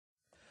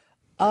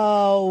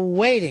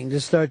Waiting to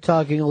start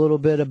talking a little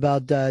bit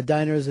about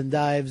diners and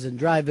dives and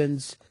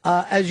drive-ins.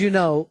 As you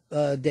know,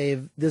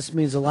 Dave, this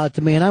means a lot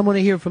to me, and I want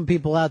to hear from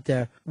people out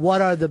there.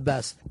 What are the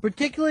best?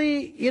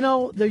 Particularly,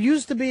 there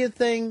used to be a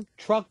thing,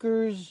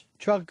 truckers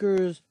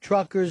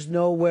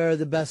know where are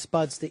the best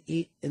spots to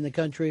eat in the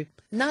country.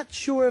 Not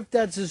sure if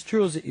that's as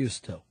true as it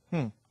used to.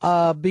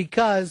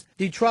 Because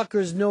the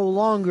truckers no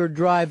longer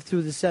drive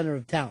through the center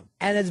of town.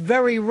 And it's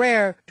very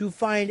rare to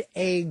find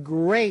a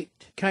great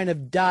kind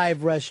of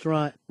dive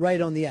restaurant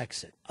right on the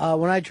exit.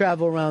 When I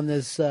travel around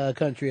this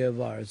country of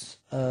ours,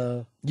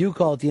 you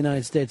call it the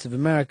United States of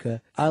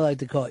America. I like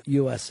to call it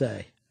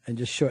USA and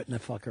just shorten the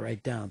fucker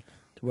right down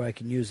to where I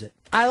can use it.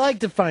 I like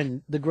to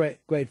find the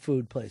great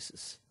food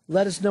places.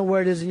 Let us know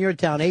where it is in your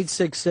town.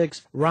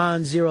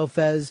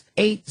 866-RON-0-FEZ.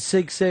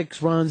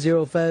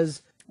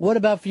 866-RON-0-FEZ. What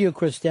about for you,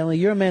 Chris Stanley?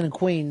 You're a man in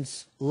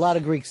Queens. A lot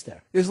of Greeks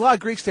there. There's a lot of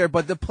Greeks there,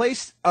 but the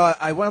place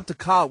I went up to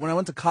college. When I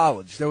went to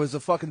college, there was a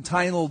fucking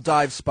tiny little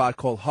dive spot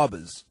called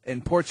Hubba's in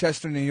Port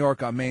Chester, New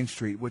York, on Main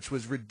Street, which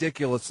was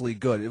ridiculously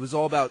good. It was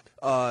all about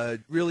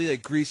really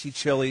like greasy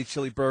chili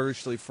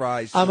burgers, chili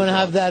fries. I'm gonna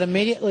have that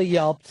immediately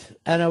yelped.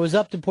 And I was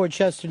up to Port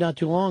Chester not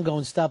too long ago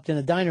and stopped in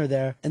a diner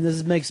there. And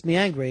this makes me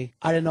angry.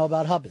 I didn't know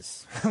about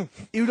Hubba's.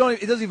 It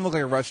doesn't even look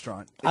like a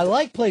restaurant. I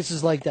like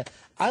places like that.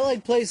 I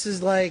like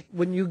places like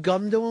when you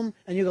come to them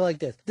and you go like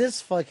this.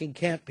 This fucking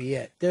can't be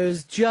it.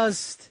 There's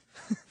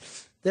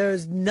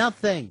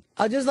nothing.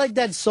 I just like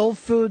that soul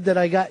food that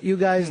I got you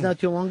guys not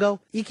too long ago.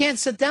 You can't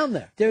sit down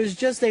there. There's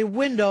just a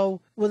window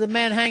with a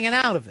man hanging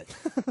out of it.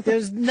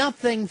 There's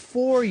nothing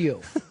for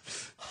you.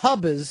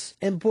 Hubba's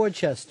in Port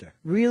Chester.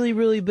 Really,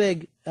 really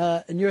big.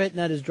 And you're hitting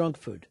that as drunk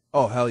food.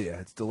 Oh, hell yeah.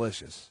 It's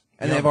delicious.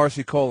 And they have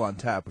RC Cola on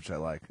tap, which I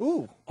like.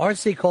 Ooh.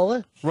 RC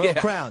Cola? Royal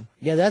Crown.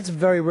 Yeah, that's a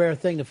very rare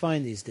thing to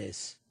find these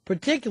days.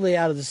 Particularly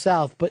out of the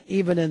South, but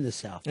even in the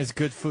South. It's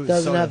good food.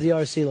 Doesn't have the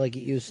RC like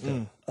it used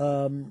to.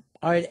 All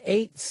right,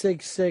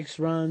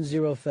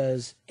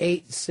 866-RON-0-FEZ.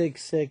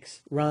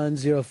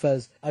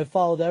 866-RON-0-FEZ. I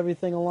followed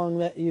everything along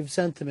that you've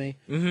sent to me,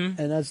 and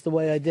that's the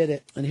way I did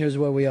it. And here's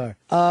where we are.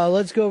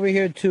 Let's go over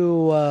here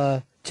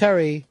to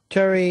Terry.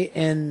 Terry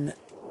in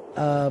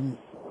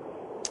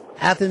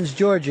Athens,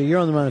 Georgia. You're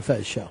on the Ron and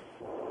Fez show.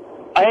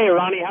 Hey,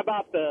 Ronnie, how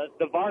about the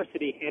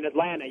varsity in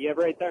Atlanta? You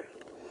ever ate there?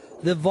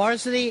 The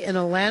varsity in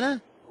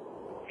Atlanta?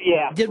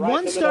 Yeah. Did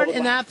one start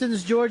in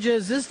Athens, Georgia?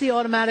 Is this the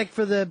automatic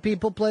for the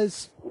people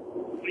place?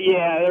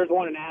 Yeah, there's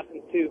one in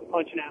Athens, too,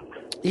 punching out.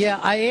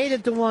 Yeah, I ate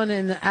at the one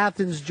in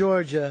Athens,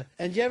 Georgia.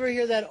 And did you ever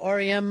hear that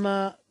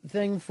REM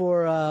thing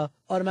for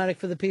automatic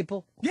for the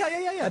people? Yeah.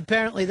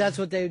 Apparently that's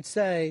what they would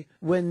say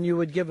when you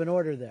would give an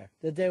order there.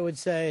 That they would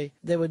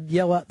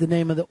yell out the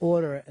name of the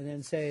order and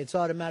then say, it's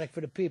automatic for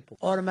the people.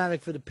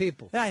 Automatic for the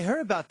people. Yeah, I heard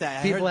about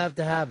that. People have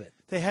to have it.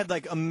 They had,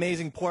 like,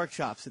 amazing pork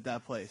chops at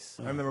that place.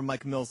 I remember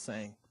Mike Mills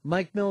saying.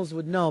 Mike Mills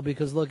would know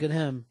because look at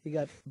him. He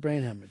got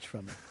brain hemorrhage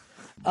from it.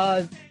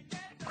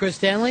 Chris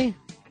Stanley,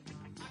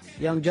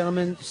 young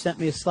gentleman, sent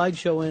me a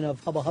slideshow in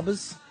of Hubba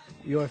Hubba's,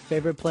 your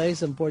favorite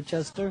place in Port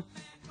Chester.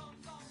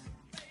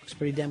 Looks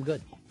pretty damn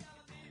good.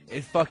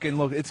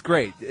 It's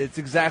great.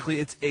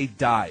 It's a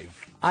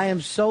dive. I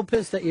am so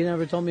pissed that you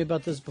never told me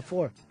about this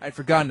before. I'd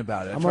forgotten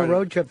about it. I'm on a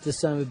road trip, this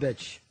son of a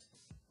bitch.